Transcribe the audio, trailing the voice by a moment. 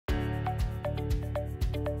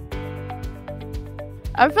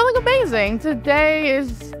I'm feeling amazing.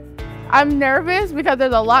 I'm nervous because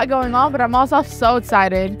there's a lot going on, but I'm also so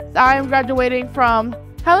excited. I'm graduating from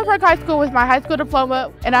Highland Park High School with my high school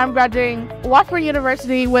diploma, and I'm graduating Washburn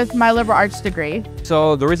University with my liberal arts degree.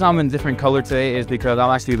 So the reason I'm in different color today is because I'm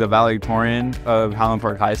actually the valedictorian of Highland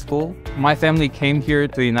Park High School. My family came here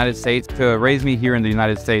to the United States to raise me here in the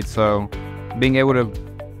United States, so being able to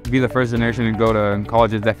be the first generation to go to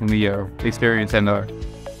college is definitely an experience and an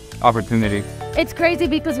opportunity. It's crazy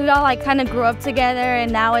because we all like kind of grew up together,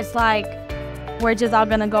 and now it's like we're just all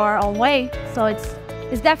gonna go our own way. So it's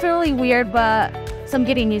definitely weird, but some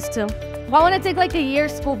getting used to. Well, I want to take like a year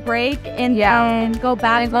school break and go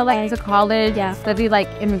back and go to college, study like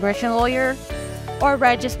immigration lawyer or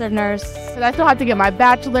registered nurse. And I still have to get my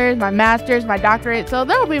bachelor's, my master's, my doctorate. So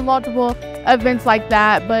there will be multiple events like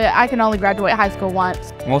that, but I can only graduate high school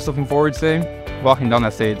once. Most looking forward to walking down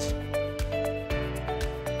that stage.